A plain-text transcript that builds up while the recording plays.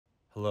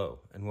Hello,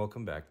 and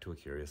welcome back to A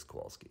Curious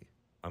Kowalski.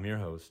 I'm your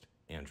host,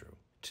 Andrew.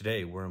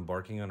 Today, we're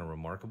embarking on a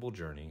remarkable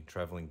journey,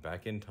 traveling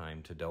back in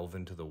time to delve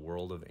into the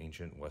world of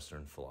ancient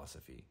Western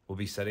philosophy. We'll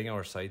be setting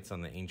our sights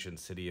on the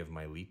ancient city of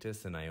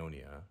Miletus in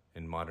Ionia,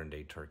 in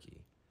modern-day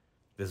Turkey.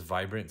 This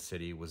vibrant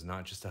city was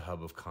not just a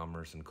hub of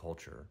commerce and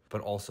culture, but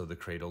also the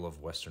cradle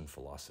of Western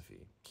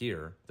philosophy.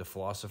 Here, the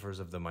philosophers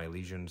of the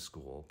Milesian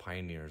School,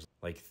 pioneers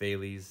like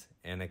Thales,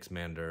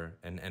 Anaximander,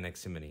 and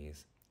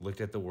Anaximenes, looked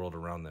at the world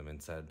around them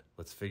and said,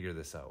 let's figure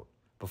this out.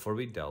 Before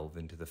we delve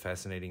into the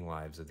fascinating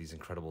lives of these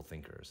incredible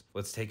thinkers,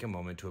 let's take a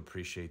moment to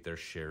appreciate their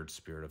shared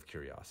spirit of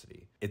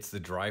curiosity. It's the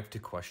drive to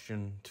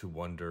question, to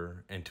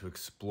wonder, and to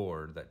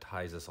explore that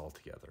ties us all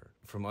together.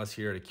 From us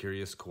here at A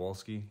Curious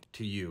Kowalski,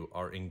 to you,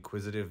 our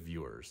inquisitive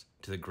viewers,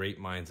 to the great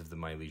minds of the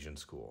Milesian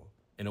School.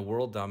 In a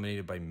world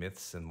dominated by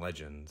myths and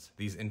legends,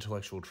 these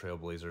intellectual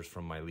trailblazers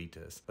from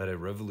Miletus led a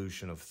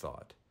revolution of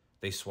thought.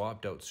 They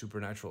swapped out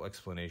supernatural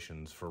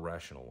explanations for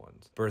rational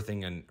ones,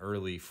 birthing an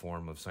early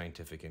form of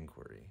scientific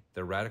inquiry.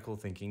 Their radical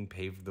thinking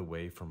paved the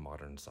way for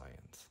modern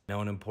science.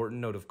 Now, an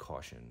important note of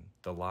caution: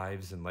 the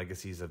lives and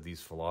legacies of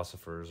these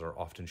philosophers are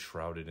often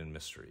shrouded in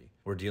mystery.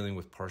 We're dealing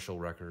with partial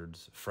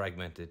records,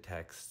 fragmented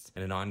texts,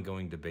 and an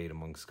ongoing debate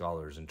among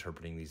scholars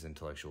interpreting these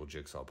intellectual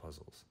jigsaw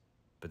puzzles.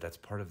 But that's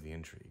part of the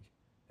intrigue,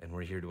 and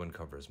we're here to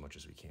uncover as much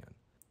as we can.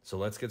 So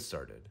let's get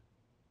started.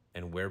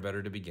 And where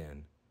better to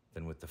begin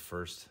than with the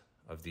first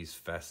of these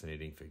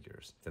fascinating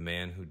figures, the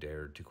man who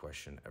dared to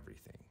question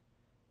everything,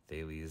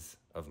 Thales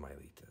of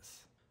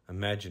Miletus.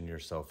 Imagine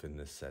yourself in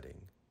this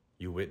setting.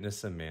 You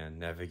witness a man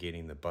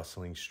navigating the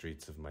bustling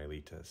streets of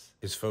Miletus,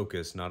 his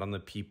focus not on the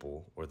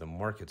people or the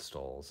market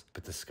stalls,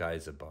 but the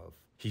skies above.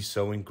 He's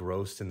so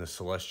engrossed in the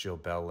celestial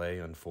ballet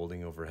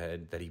unfolding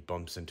overhead that he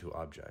bumps into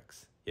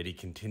objects. Yet he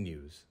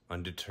continues,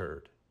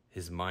 undeterred,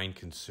 his mind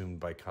consumed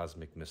by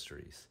cosmic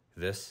mysteries.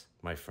 This,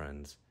 my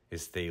friends,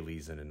 is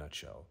Thales in a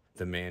nutshell,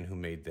 the man who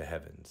made the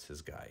heavens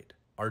his guide.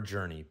 Our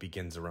journey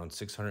begins around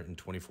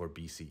 624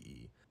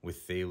 BCE,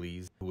 with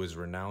Thales, who was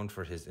renowned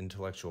for his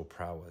intellectual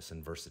prowess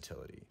and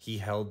versatility. He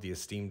held the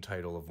esteemed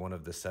title of one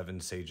of the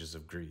 7 sages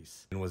of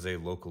Greece, and was a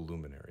local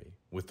luminary,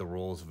 with the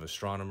roles of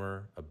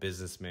astronomer, a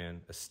businessman,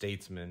 a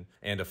statesman,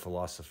 and a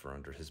philosopher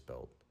under his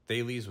belt.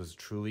 Thales was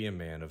truly a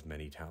man of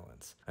many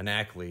talents, an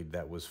accolade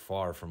that was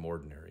far from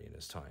ordinary in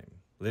his time.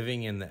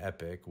 Living in the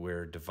epoch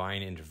where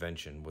divine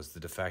intervention was the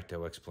de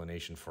facto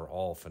explanation for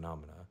all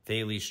phenomena,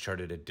 Thales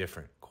charted a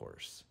different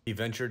course. He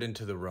ventured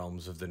into the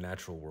realms of the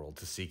natural world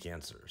to seek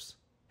answers.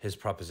 His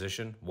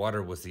proposition: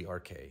 water was the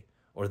arche,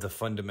 or the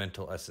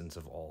fundamental essence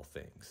of all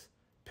things.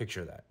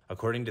 Picture that.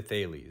 According to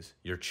Thales,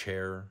 your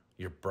chair,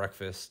 your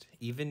breakfast,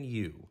 even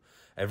you,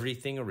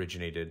 everything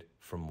originated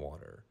from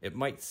water. It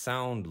might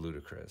sound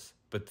ludicrous,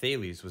 but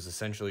Thales was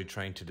essentially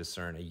trying to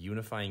discern a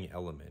unifying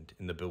element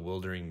in the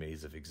bewildering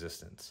maze of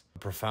existence. A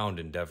profound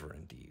endeavor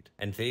indeed.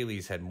 And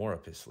Thales had more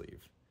up his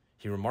sleeve.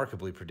 He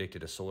remarkably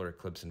predicted a solar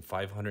eclipse in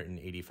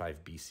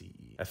 585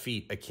 BCE, a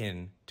feat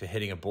akin to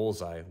hitting a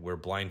bullseye where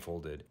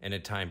blindfolded and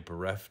at time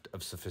bereft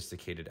of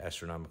sophisticated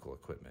astronomical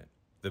equipment.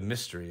 The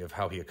mystery of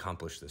how he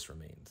accomplished this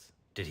remains.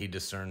 Did he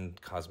discern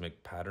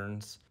cosmic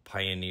patterns?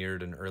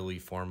 Pioneered an early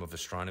form of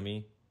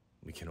astronomy?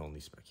 We can only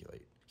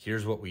speculate.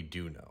 Here's what we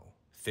do know.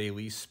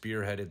 Thales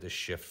spearheaded the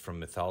shift from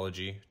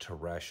mythology to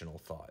rational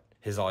thought.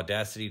 His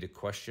audacity to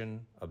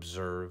question,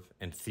 observe,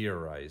 and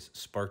theorize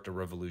sparked a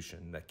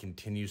revolution that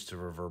continues to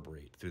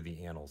reverberate through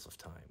the annals of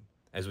time.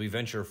 As we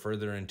venture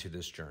further into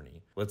this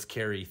journey, let's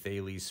carry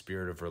Thales'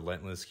 spirit of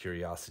relentless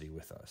curiosity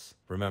with us.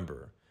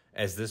 Remember,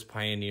 as this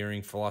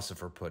pioneering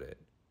philosopher put it,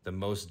 the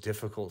most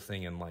difficult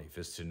thing in life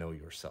is to know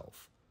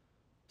yourself.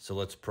 So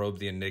let's probe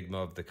the enigma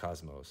of the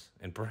cosmos,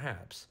 and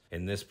perhaps,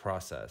 in this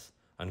process,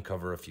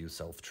 uncover a few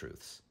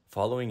self-truths.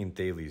 Following in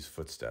Thales'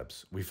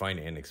 footsteps, we find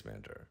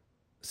Anaximander.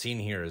 Seen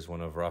here as one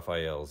of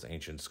Raphael's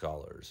ancient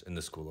scholars in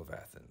the school of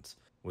Athens,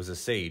 was a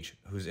sage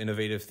whose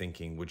innovative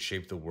thinking would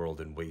shape the world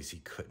in ways he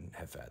couldn't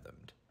have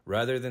fathomed.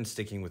 Rather than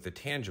sticking with the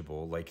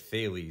tangible, like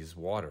Thales'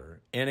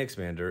 water,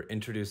 Anaximander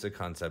introduced a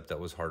concept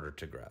that was harder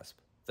to grasp: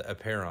 the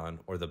apeiron,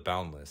 or the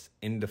boundless,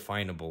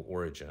 indefinable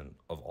origin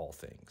of all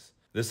things.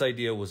 This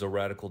idea was a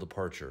radical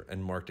departure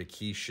and marked a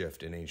key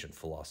shift in ancient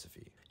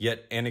philosophy.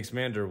 Yet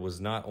Anaximander was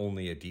not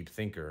only a deep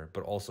thinker,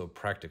 but also a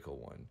practical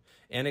one.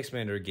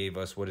 Anaximander gave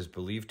us what is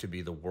believed to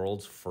be the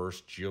world's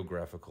first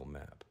geographical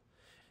map.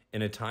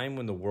 In a time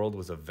when the world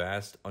was a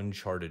vast,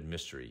 uncharted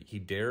mystery, he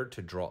dared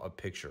to draw a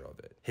picture of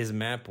it. His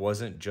map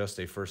wasn't just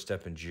a first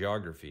step in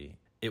geography.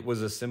 It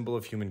was a symbol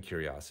of human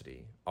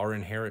curiosity, our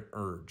inherent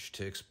urge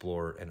to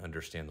explore and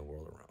understand the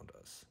world around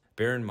us.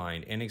 Bear in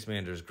mind,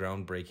 Anaximander's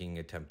groundbreaking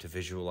attempt to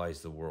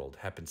visualize the world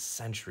happened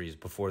centuries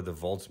before the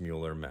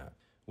Waldseemüller map,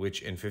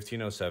 which in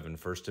 1507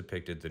 first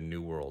depicted the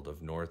New World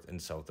of North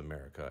and South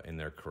America in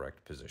their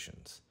correct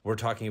positions. We're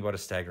talking about a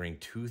staggering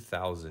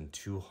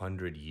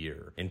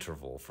 2,200-year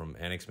interval from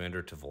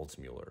Anaximander to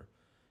Waldseemüller.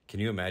 Can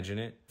you imagine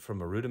it?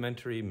 From a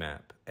rudimentary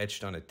map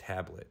etched on a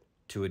tablet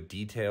to a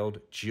detailed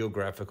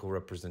geographical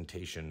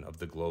representation of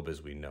the globe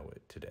as we know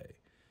it today.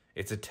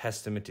 It's a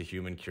testament to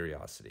human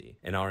curiosity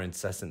and our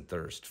incessant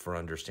thirst for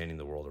understanding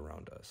the world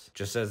around us.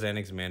 Just as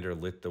Anaximander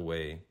lit the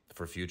way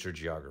for future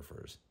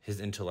geographers, his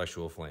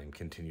intellectual flame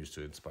continues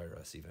to inspire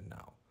us even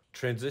now.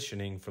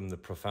 Transitioning from the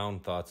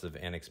profound thoughts of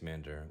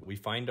Anaximander, we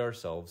find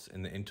ourselves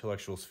in the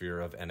intellectual sphere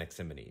of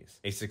Anaximenes,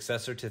 a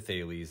successor to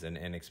Thales and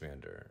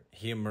Anaximander.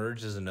 He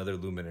emerged as another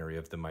luminary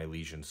of the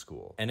Milesian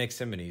School.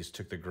 Anaximenes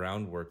took the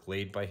groundwork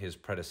laid by his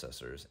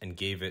predecessors and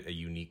gave it a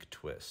unique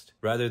twist.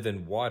 Rather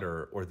than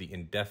water or the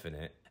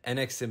indefinite,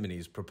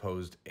 Anaximenes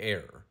proposed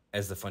air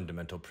as the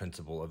fundamental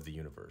principle of the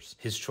universe.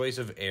 His choice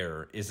of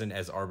air isn't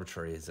as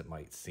arbitrary as it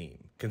might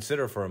seem.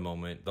 Consider for a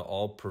moment the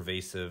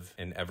all-pervasive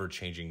and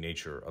ever-changing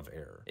nature of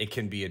air. It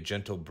can be a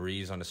gentle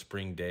breeze on a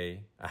spring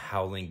day, a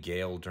howling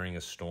gale during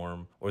a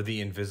storm, or the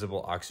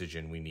invisible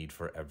oxygen we need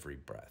for every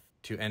breath.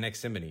 To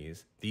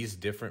Anaximenes, these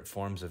different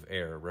forms of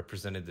air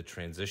represented the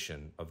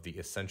transition of the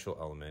essential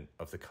element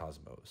of the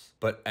cosmos.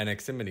 But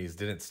Anaximenes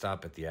didn't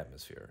stop at the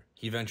atmosphere.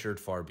 He ventured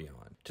far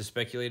beyond, to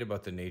speculate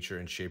about the nature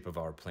and shape of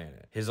our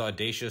planet. His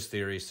audacious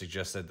theory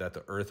suggested that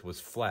the Earth was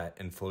flat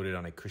and floated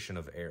on a cushion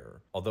of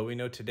air. Although we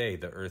know today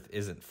the Earth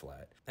isn't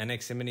flat,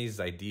 Anaximenes'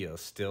 idea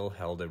still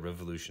held a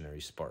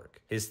revolutionary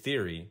spark. His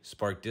theory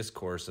sparked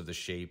discourse of the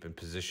shape and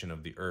position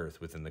of the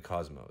Earth within the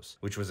cosmos,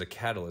 which was a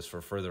catalyst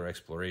for further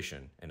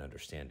exploration and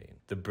understanding.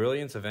 The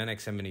brilliance of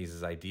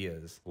Anaximenes'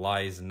 ideas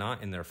lies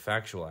not in their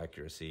factual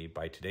accuracy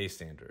by today's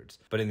standards,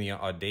 but in the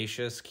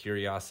audacious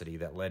curiosity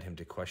that led him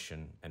to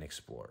question and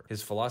explore.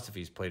 His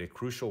philosophies played a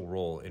crucial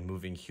role in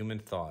moving human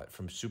thought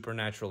from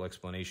supernatural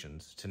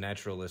explanations to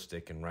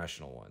naturalistic and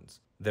rational ones,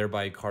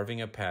 thereby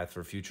carving a path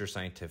for future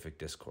scientific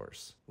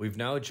discourse. We've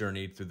now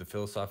journeyed through the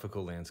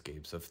philosophical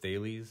landscapes of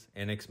Thales,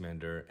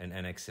 Anaximander, and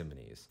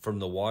Anaximenes, from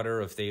the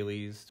water of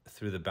Thales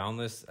through the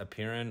boundless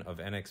apeiron of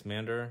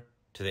Anaximander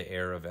to the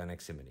air of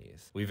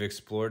Anaximenes. We've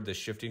explored the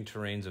shifting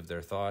terrains of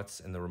their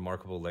thoughts and the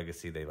remarkable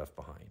legacy they left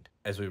behind.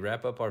 As we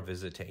wrap up our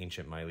visit to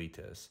ancient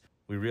Miletus,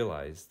 we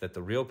realize that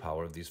the real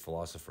power of these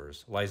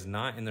philosophers lies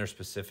not in their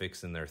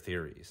specifics and their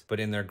theories, but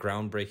in their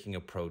groundbreaking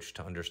approach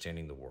to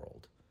understanding the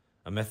world.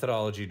 A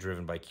methodology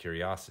driven by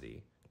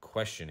curiosity,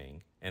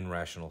 questioning, and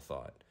rational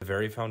thought, the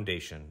very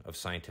foundation of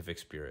scientific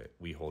spirit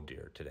we hold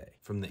dear today.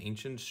 From the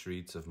ancient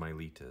streets of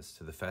Miletus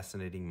to the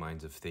fascinating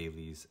minds of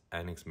Thales,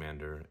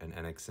 Anaximander, and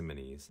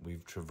Anaximenes,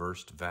 we've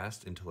traversed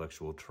vast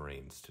intellectual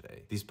terrains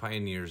today. These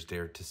pioneers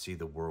dared to see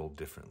the world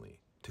differently,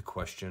 to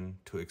question,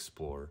 to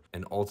explore,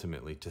 and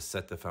ultimately to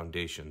set the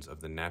foundations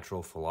of the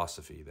natural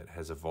philosophy that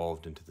has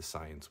evolved into the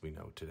science we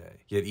know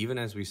today. Yet even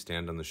as we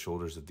stand on the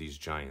shoulders of these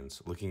giants,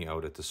 looking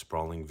out at the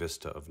sprawling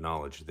vista of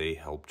knowledge they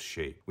helped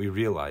shape, we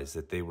realize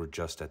that they were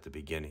just at the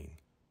beginning.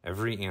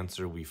 Every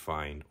answer we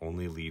find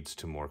only leads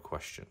to more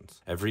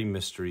questions. Every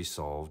mystery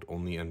solved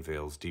only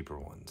unveils deeper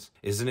ones.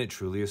 Isn't it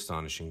truly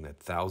astonishing that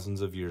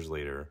thousands of years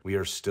later, we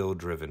are still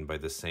driven by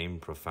the same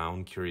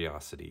profound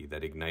curiosity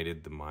that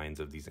ignited the minds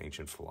of these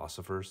ancient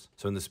philosophers?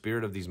 So in the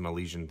spirit of these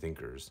Milesian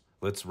thinkers,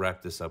 let's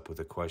wrap this up with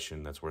a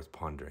question that's worth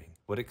pondering.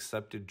 What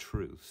accepted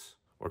truths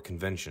or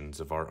conventions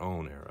of our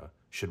own era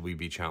should we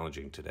be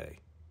challenging today?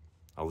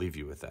 I'll leave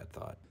you with that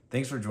thought.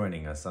 Thanks for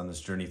joining us on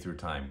this journey through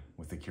time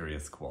with A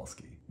Curious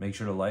Kowalski. Make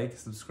sure to like,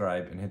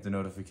 subscribe, and hit the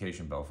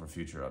notification bell for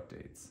future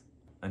updates.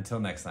 Until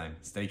next time,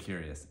 stay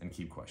curious and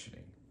keep questioning.